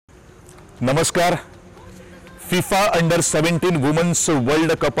नमस्कार. FIFA under-17 women's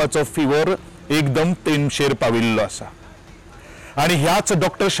world कपाचो fibre एकदम तेंगशेर पाविल्लो आसा आणि ह्याच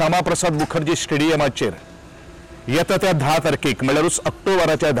डॉक्टर श्यामाप्रसाद मुखर्जी स्टेडियमाचेर येता त्या 10 तारखेक म्हणल्यारूच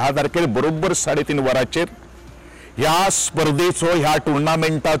ऑक्टोबराच्या 10 तारखेर बरोबर 3:30 वरांचेर ह्या स्पर्धेचो ह्या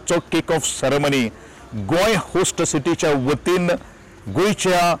टुर्नामेंटाचो किक ऑफ सेरेमनी गोय होस्ट सिटीच्या वतीन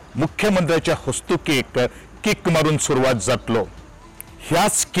गोयच्या मुख्यमंत्र्याच्या हस्तुकेक किक मारून सुरवात जातलो.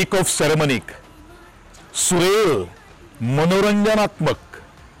 ह्याच किक ऑफ सेरेमनीक सुरेल मनोरंजनात्मक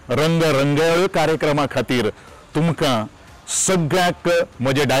रंगरंगळ कार्यक्रमा खातीर तुमकां सगळ्याक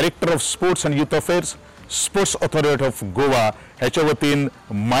म्हजे director of sports and youth affairs sports authority of Goa हेच्या वतीन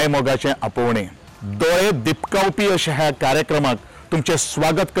मायमोगाचें आपोवणें. दोळे दिपकावपी अशा ह्या कार्यक्रमाक तुमचे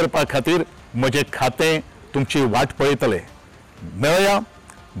स्वागत करपा खातीर म्हजें खातें तुमची वाट पळयतले. मेळया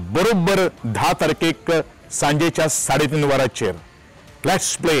बरोबर 10 तारखेक सांजेच्या 3:30 वरांचेर.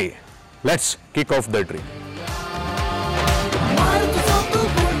 Let's play, let's kick off the dream.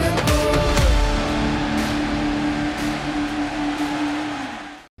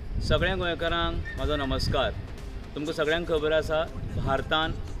 सगळ्या गोंयकारांक माझो नमस्कार. तुमकां सगळ्यांक खबर आसा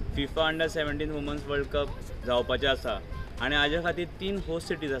भारतान FIFA under-17 women's world cup जावपाचें आसा आनी हाजे खातीर 3 होस्ट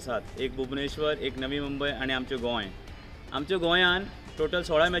सिटीज आसात. एक भुवनेश्वर, एक नवी मुंबय आनी आमचें गोंय. आमच्या गोंयान टोटल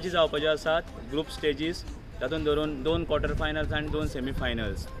 16 मॅचीस जावपाच्यो आसात. ग्रुप स्टेजीस तातूंत धरून 2 क्वॉर्टर फायनल्स आनी 2 सेमी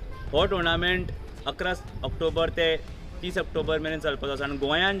फायनल्स. हो टुर्नामेंट 11 ऑक्टोबर ते 30 ऑक्टोबर मेरेन चलपाचो आसा आनी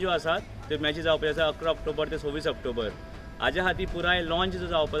गोंयान ज्यो आसात त्यो मॅची जावपाच्यो आसा 11 ऑक्टोबर ते 26 ऑक्टोबर. हाज्या खातीर पुराय लॉन्च जो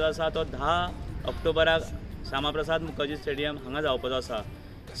जावपाचो आसा तो 10 ऑक्टोबराक श्यामाप्रसाद मुखर्जी स्टेडियम हांगा जावपाचो आसा.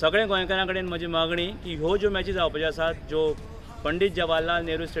 सगळे गोंयकारां कडेन म्हजी मागणी की ह्यो ज्यो मॅची जावपाच्यो आसात ज्यो पंडीत जवाहरलाल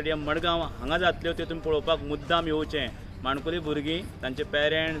नेहरू स्टेडियम मडगांव हांगा जातल्यो त्यो तुमी पळोवपाक मुद्दाम येवचें. माणकुली भुरगीं, तांचे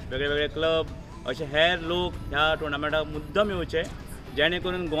पेरंट्स, वेगळे वेगळे क्लब अशे हेर लोक ह्या टुर्नामेंटाक मुद्दाम येवचे जेणे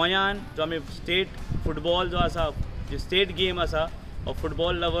करून गोंयान जो आमी स्टेट फुटबॉल जो आसा, जी स्टेट गेम आसा हो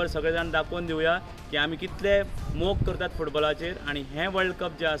फुटबॉल लवर सगळे जाण दाखोवन दिवया की आमी कितले मोग करतात फुटबॉलाचेर. आनी हें वर्ल्ड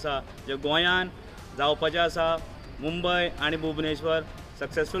कप जें आसा जें गोंयान जावपाचें आसा मुंबय आनी भुवनेश्वर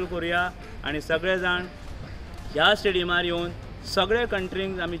सक्सेसफूल करुया आनी सगळे जाण ह्या स्टेडियमार येवन सगळे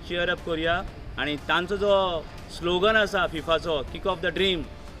कंट्रींक आमी चियर अप करुया. आनी तांचो जो स्लोगन आसा फिफाचो kick off the dream,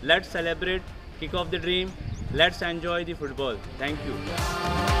 let's celebrate kick off the dream, let's enjoy the football. Thank you.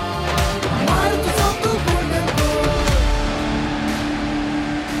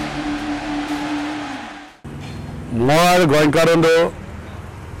 मुळार गोंयकारांनो,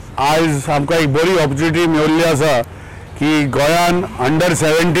 आज आमकां एक बरी ऑपॉर्च्युनिटी मेळिल्ली आसा की गोंयान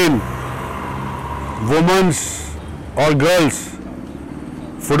under-17 women's or girls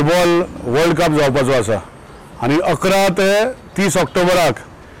football world cup जावपाचो आसा आनी 11 ते 30 ऑक्टोबराक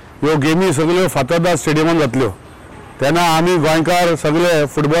ह्यो गेमी सगळ्यो फातर्दास स्टेडियमान जातल्यो. तेन्ना आमी गोंयकार सगळे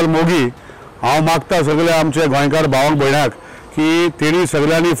फुटबॉल मोगी, हांव मागता सगळे आमचे गोंयकार भावांक भयणाक की तेणी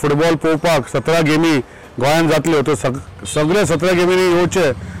सगळ्यांनी फुटबॉल पळोवपाक 17 गेमी गोंयान जातल्यो तो सगळे 17 गेमींनी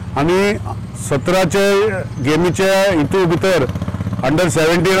येवचे आनी 17चे गेमीचे हितू भितर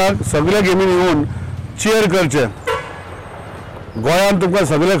अंडर-17 सगळे गेमींनी येवन चियर करचे. गोंयान तुमकां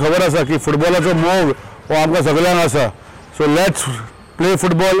सगळे खबर आसा की फुटबॉलाचो मोग हो आमकां सगळ्यांक आसा. So let's play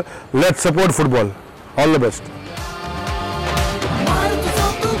football, let's support football. All the best.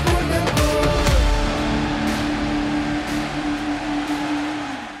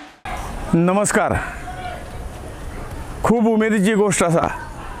 नमस्कार. खूब उमेदीची गोष्ट आसा.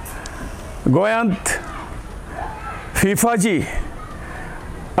 गोंयांत फिफाची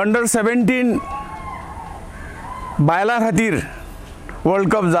अंडर-17 बायलां खातीर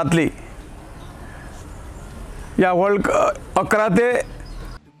वर्ल्ड कप जातली. ह्या 11 ते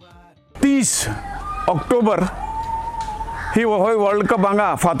 30 ऑक्टोबर ही वर्ल्ड कप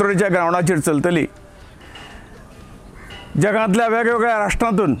हांगा फातोर्डेच्या ग्रावंडाचेर चलतली. जगांतल्या वेगवेगळ्या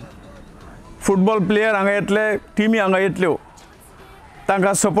राष्ट्रांतून फुटबॉल प्लेयर हांगा येतले, टिमी हांगा येतल्यो.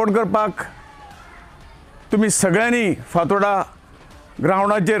 तांकां सपोर्ट करपाक तुमी सगळ्यांनी फातोर्डा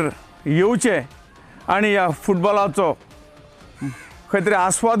ग्रावंडाचेर येवचें आनी ह्या फुटबॉलाचो खंय तरी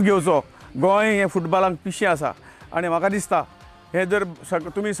आस्वाद घेवचो. गोंय हें फुटबॉलाक पिशें आसा आनी म्हाका दिसता हें जर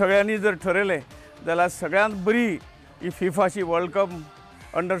तुमी सगळ्यांनी जर ठरयलें जाल्यार सगळ्यांत बरी ही फिफाची वर्ल्ड कप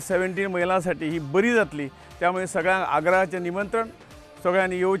अंडर-17 महिलांसाठी ही बरी जातली. त्यामुळे सगळ्यांक आग्रहाचें निमंत्रण,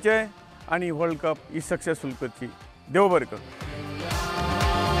 सगळ्यांनी येवचें आनी वर्ल्ड कप ही सक्सेसफूल करची. देव बरें करूं.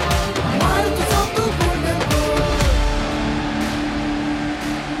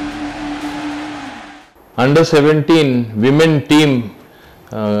 अंडर-17 विमेन टीम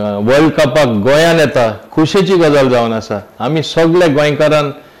वर्ल्ड कपाक गोंयान येता खुशेची गजाल जावन आसा. आमी सगळे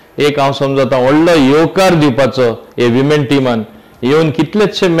गोंयकारान एक हांव समजता व्हडलो येवकार दिवपाचो हे विमेन टिमान येवन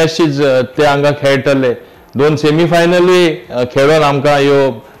कितलेशे मॅचीज ते हांगा खेळटले 2 सेमीफायनलूय खेळून आमकां ह्यो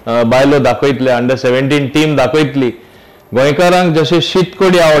बायलो दाखयतले अंडर-17 टीम दाखयतली. गोंयकारांक जशें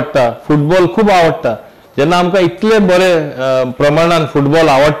शीतकडी आवडटा, फुटबॉल खूब आवडटा. जेन्ना आमकां इतले बरे प्रमाणान फुटबॉल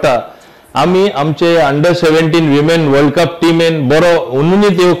आवडटा, आमी आमचे अंडर-17 विमेन वर्ल्ड कप टिमेन बरो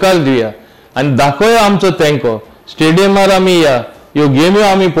उनुनीत येवकार दिवया आनी दाखोवया आमचो तेंको. स्टेडियमार आमी या, ह्यो गेम्यो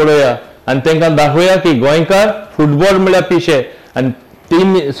आमी पळोवया आनी तांकां दाखोवया की गोंयकार फुटबॉल म्हळ्यार पिशे आनी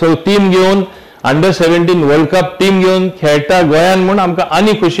टीम घेवन अंडर-17 वर्ल्ड कप टीम घेवन खेळटा गोंयान म्हूण आमकां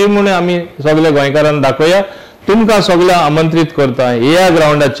आनी खुशी म्हूण आमी सगळ्या गोंयकारांक दाखोवया. तुमकां सगळ्यांक आमंत्रीत करता, ह्या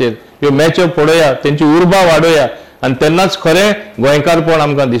ग्रावंडाचेर ह्यो मॅच्यो पळोवया, तेंची उर्बा वाडोवया आनी तेन्नाच खरें गोंयकारपण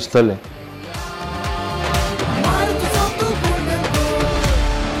आमकां दिसतलें.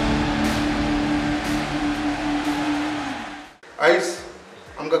 आयज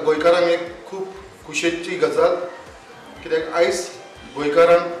आमकां गोंयकारांक एक खूब खुशेची गजाल, कित्याक आयज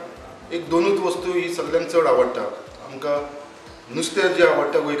गोंयकारांक एक दोनूच वस्तू ही सगळ्यांक चड आवडटा. आमकां नुस्तें जें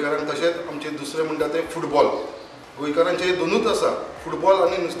आवडटा गोंयकारांक, तशेंच आमचे दुसरें म्हणटा तें फुटबॉल. गोंयकारांचे हे दोनूच आसा, फुटबॉल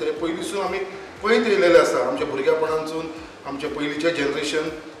आनी नुस्तें. पयलींसून आमी पळयत येयलेले आसा, आमच्या भुरग्यापणांसून आमचे पयलींचें जनरेशन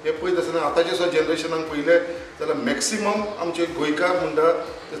हे पळयत आसतना आतांचे सुद्दां जनरेशनाक पळयलें जाल्यार मॅक्सिमम आमचे गोंयकार म्हणटा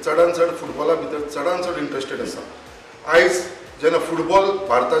ते चडांत चड फुटबॉला भितर चडांत चड इंट्रस्टेड आसा. आयज जेन्ना फुटबॉल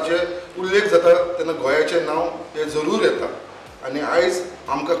भारताचे उल्लेख जाता तेन्ना गोंयाचें नांव हें जरूर येता. आनी आयज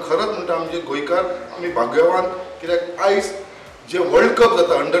आमकां खरंच म्हणटा आमचे गोंयकार आमी भाग्यवान, कित्याक आयज जे वर्ल्ड कप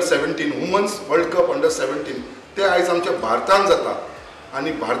जाता under-17 women's world cup under-17 ते आयज आमच्या भारतांत जाता.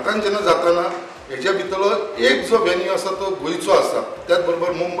 आनी भारतांत जेन्ना जाताना हेज्या भितरलो एक जो वेन्यू आसा तो गोंयचो आसा, त्याच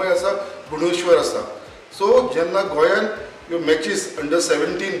बरोबर मुंबय आसा, भुवनेश्वर आसा. सो जेन्ना गोंयान ह्यो मॅचीस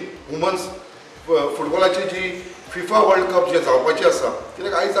अंडर-17 वुमन्स फुटबॉलाची जी फिफा वर्ल्ड कप जे जावपाचें आसा,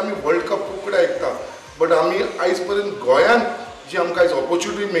 कित्याक आयज आमी वर्ल्ड कप खूब कडेन आयकता, बट आमी आयज पर्यंत गोंयान जी आमकां आयज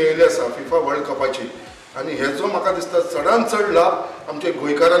ऑपॉर्च्युनिटी मेळिल्ली आसा फिफा वर्ल्ड कपाची, आनी हेजो म्हाका दिसता चडांत चड लाभ आमच्या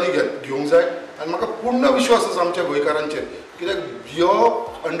गोंयकारांनी घेवंक जाय. आनी म्हाका पूर्ण विश्वास आसा आमच्या गोंयकारांचेर, कित्याक ह्यो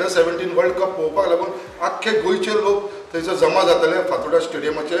अंडर-17 वर्ल्ड कप पळोवपाक लागून आख्खे गोंयचे लोक थंयसर जमा जातले फातोर्डा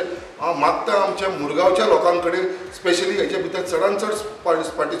स्टेडियमाचेर. हांव मागता आमच्या मुरगांवच्या लोकां कडेन स्पेशली हेचे भितर चडांत चड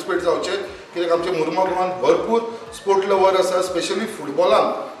पार्टिसिपेट जावचे, कित्याक आमच्या मुरगांव गोवान भरपूर स्पोर्ट लवर आसा, स्पेशली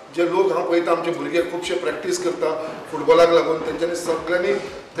फुटबॉलान जे लोक हांव पळयता आमचे भुरगे खुबशे प्रॅक्टीस करता फुटबॉलाक लागून, तेंच्यांनी सगळ्यांनी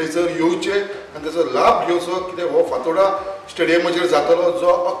थंयसर येवचें आनी तेचो लाभ घेवचो. कित्याक हो फातोर्डा स्टेडियमाचेर जातलो जो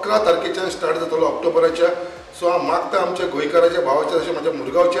 11 तारखेच्यान स्टार्ट जातलो ऑक्टोबराच्या. सो हांव मागता आमच्या गोंयकाराच्या भावाच्या जशें म्हाज्या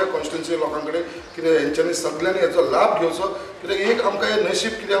मुरगांवच्या कॉन्स्टिट्युन्सी लोकां कडेन, कित्याक हेंच्यांनी सगळ्यांनी हेचो लाभ घेवचो. कित्याक एक आमकां हें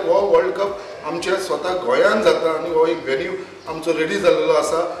नशीब, कित्याक हो वर्ल्ड कप आमच्या स्वता गोंयान जाता आनी हो एक वेन्यू आमचो रेडी जाल्लो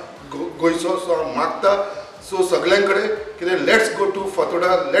आसा गोंयचो. सो हांव मागता सो सगळ्यां कडेन कित्याक let's go to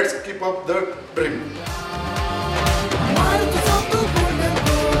Fatorda, let's keep up the dream.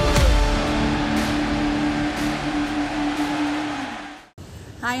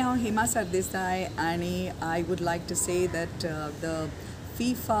 Hi, I'm Hema Sardesai, and I would like to say that the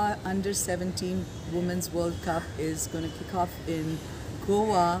FIFA Under-17 Women's World Cup is going to kick off in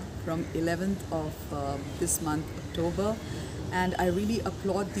Goa from 11th of this month, October. And I really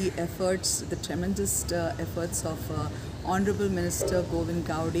applaud the efforts, the tremendous efforts of Honorable Minister Goan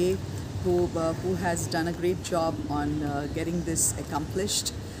Varta, who has done a great job on getting this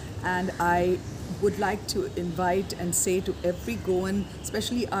accomplished. And I would like to invite and say to every Goan,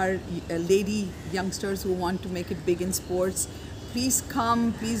 especially our lady youngsters who want to make it big in sports, please come,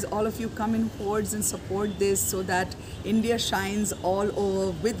 please all of you come in hordes and support this so that India shines all over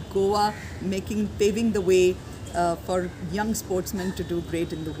with Goa paving the way for young sportsmen to do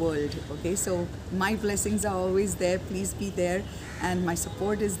great in the world. Okay, so my blessings are always there, please be there, and my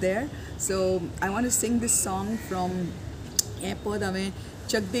support is there. So I want to sing this song from Airport Ave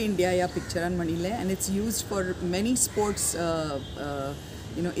Chak De India ya picturean manile, and it's used for many sports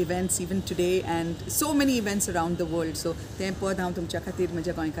events even today and so many events around the world. So te pod haum tumcha khatir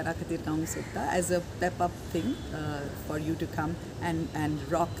maja goinkara khatir gaung sakta as a pep up thing for you to come and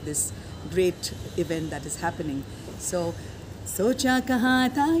rock this great event that is happening. So सोचा कहा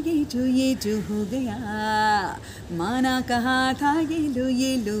था ये जो हो गया, माना कहा था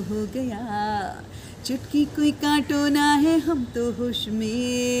ये लो हो गया, चुटकी कोई काटो ना है हम तो होश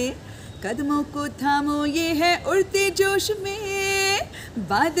में, कदमों को थामो ये है उड़ते जोश में,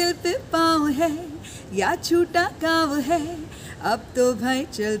 बादल पे पाँव है या छूटा गाँव है, अब तो भाई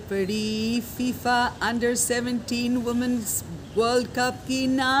चल पड़ी FIFA Under-17 Women's World Cup की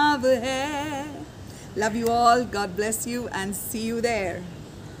नाव है. Love you all, God bless you, and see you there.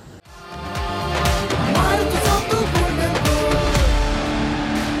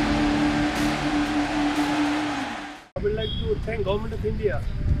 I would like to to thank Government of India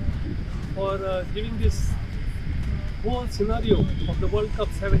for giving this whole scenario of the World Cup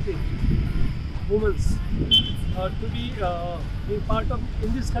 17 women's to be being part of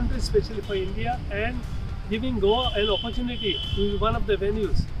in this country, especially for India, and giving Goa an opportunity to be one of the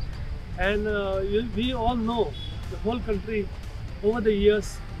venues. And we all know the whole country over the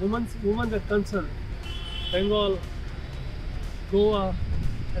years, women are concerned. Bengal, Goa,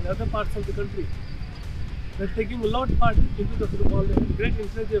 and other parts of the country. They're taking a lot part into the football. They have great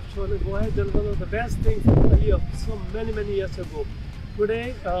interest they have shown. Goa has done one of the best things here so many years ago.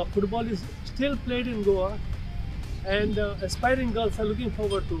 Today, football is still played in Goa, and aspiring girls are looking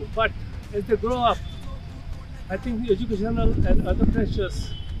forward to. But as they grow up, I think the educational and other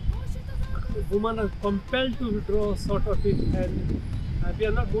pressures, women are compelled to withdraw sort of it, and we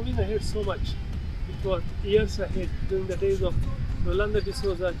are not moving ahead so much. It was years ahead during the days of Yolanda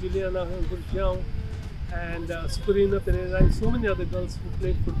D'Souza, Juliana Gurjian, and Sukurina Pereira, and so many other girls who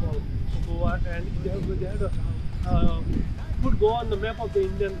played football for Goa, and they had put Goa on the map of the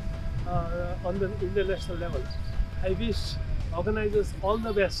Indian on the international level. I wish organizers all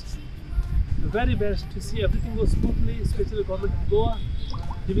the best, the very best, to see everything go smoothly, especially the government of Goa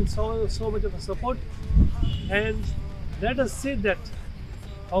giving so much of a support. And let us say that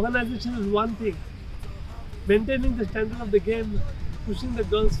organization is one thing, maintaining the standard of the game, pushing the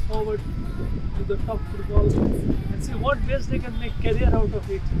girls forward to the top football, and see what ways they can make career out of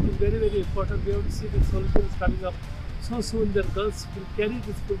it is very important. We have to see the solutions coming up so soon that girls will carry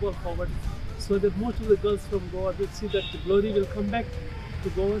this football forward, so that most of the girls from Goa will see that the glory will come back to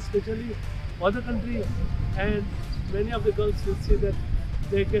Goa, especially other country, and many of the girls will see that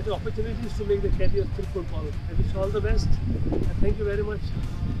they get opportunities to make the career through football. I wish all the best, and thank you very much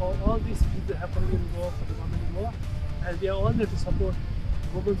for all these things that are happening in Goa for the government of Goa, and we are all there to support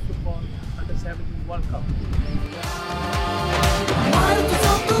women's football under 17 World Cup.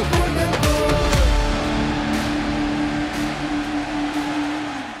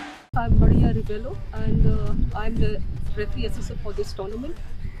 I'm Maria Rivello, and I'm the referee assistant for this tournament.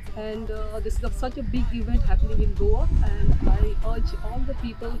 And this is such a big event happening in Goa, and I urge all the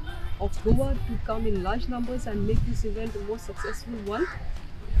people of Goa to come in large numbers and make this event the most successful one.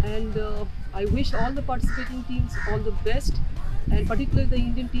 And I wish all the participating teams all the best, and particularly the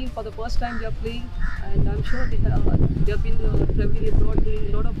Indian team, for the first time they are playing, and I'm sure they have been traveling abroad,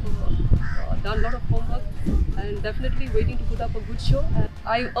 doing done a lot of homework, and definitely waiting to put up a good show. And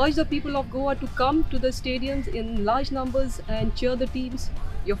I urge the people of Goa to come to the stadiums in large numbers and cheer the teams,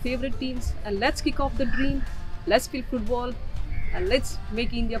 your favorite teams, and let's kick off the dream. Let's play football, and let's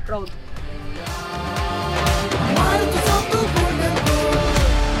make India proud.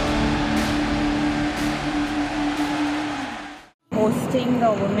 Hosting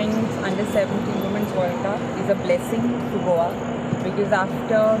the Women's Under 17 Women's World Cup is a blessing to Goa, because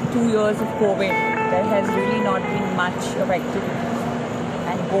after 2 years of COVID, there has really not been much of activity,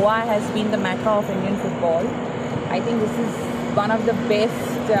 and Goa has been the mecca of Indian football. I think this is one of the best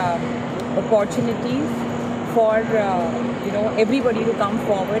opportunities for everybody to come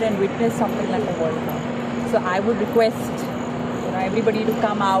forward and witness something like a World Cup. So I would request everybody to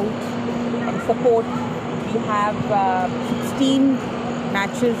come out and support. We have 16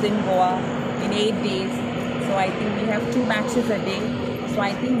 matches in Goa in 8 days, so I think we have 2 matches a day. So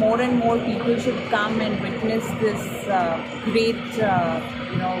I think more and more people should come and witness this great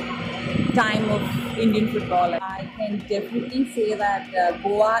time of Indian football. I can definitely say that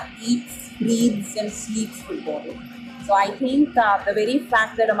Goa eats, breathes and sleeps football. So I think the very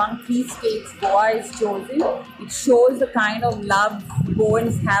fact that among 3 states Goa is chosen, it shows the kind of love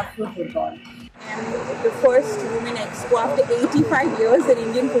Goans have for football. And the first women expo after 85 years in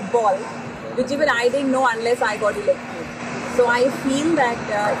Indian football, which even I didn't know unless I got elected. So I feel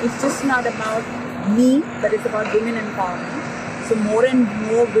that it's just not about me, but it's about women empowerment. So more and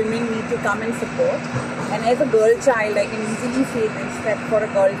more women need to come and support. And as a girl child, I can easily say this, that for a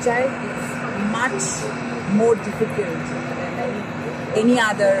girl child, it's much more difficult than any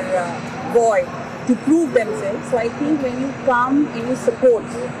other boy to prove themselves. So I think when you come and you support,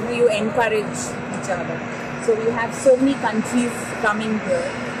 you encourage each other. So we have so many countries coming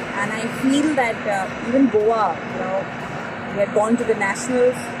here, and I feel that even Goa, they have gone to the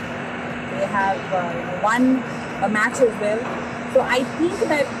nationals. They have won a match as well. So I think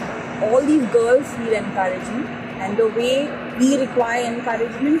that all these girls need encouragement, and the way we require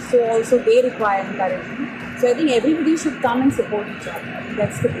encouragement, so also they require encouragement. So I think everybody should come and support each other.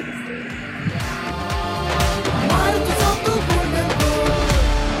 That's the biggest thing.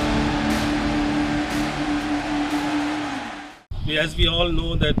 As we all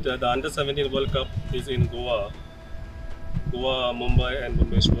know that the Under 17 World Cup is in Goa, Goa, Mumbai and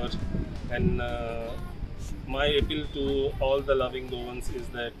Bhubaneswar. And my appeal to all the loving Goans is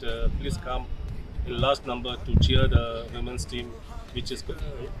that please come in last number to cheer the women's team, which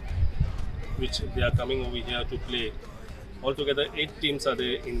they are coming over here to play. Altogether 8 teams are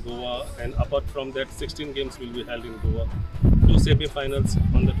there in Goa, and apart from that 16 games will be held in Goa. 2 semi-finals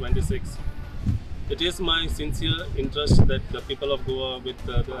on the 26th. It is my sincere interest that the people of Goa, with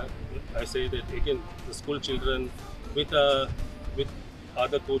I say that again, the school children, with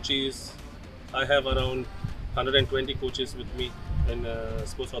other coaches. I have around 120 coaches with me in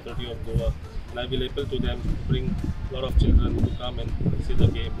Sports Authority of Goa, and I will appeal to them to bring a lot of children to come and see the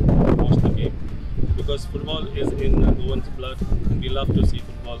game, watch the game, because football is in Goan's blood, and we love to see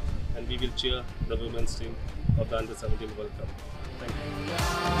football, and we will cheer the women's team of the Under-17 World Cup. Thank you.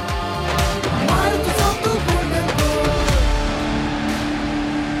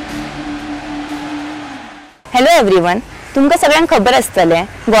 Hello everyone, तुमकां सगळ्यांक खबर आसतलें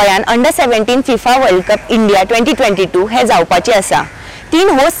गोंयान under-17 FIFA world cup India 2022 हे जावपाचें आसा. 3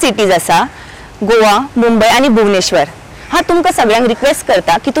 host cities आसा, गोवा, मुंबई आनी भुवनेश्वर. हांव तुमकां सगळ्यांक रिक्वेस्ट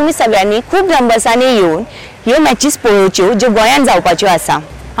करता की तुमी सगळ्यांनी खूब नंबर्सांनी येवन ह्यो मॅचीस पळोवच्यो ज्यो गोंयान जावपाच्यो आसा.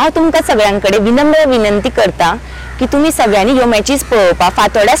 हांव तुमकां सगळ्यां कडेन विनम्र विनंती करता की तुमी सगळ्यांनी ह्यो मॅचीस पळोवपाक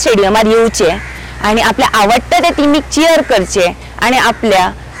फातोर्डा स्टेडियमार येवचे आनी आपल्या आवडटा त्या टिमीक चियर करचे आनी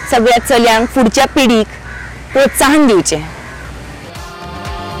आपल्या सगळ्या चल्यांक फुडच्या पिढीक प्रोत्साहन दिवचे.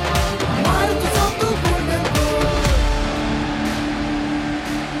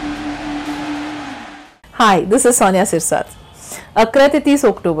 Hi, this is Sonia Sirsat. 11 ते 30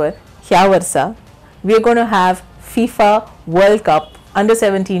 ऑक्टोबर ह्या वर्सा we are going to have FIFA World Cup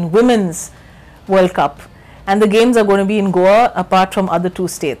Under-17 Women's World Cup, and the games are going to be in Goa apart from other 2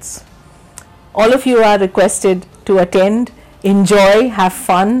 states. All of you are requested to attend, enjoy, have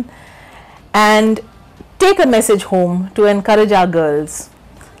fun, and take a message home to encourage our girls.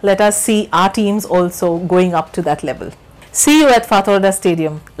 Let us see our teams also going up to that level. See you at Fatorda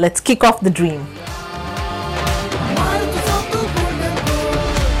Stadium. Let's kick off the dream.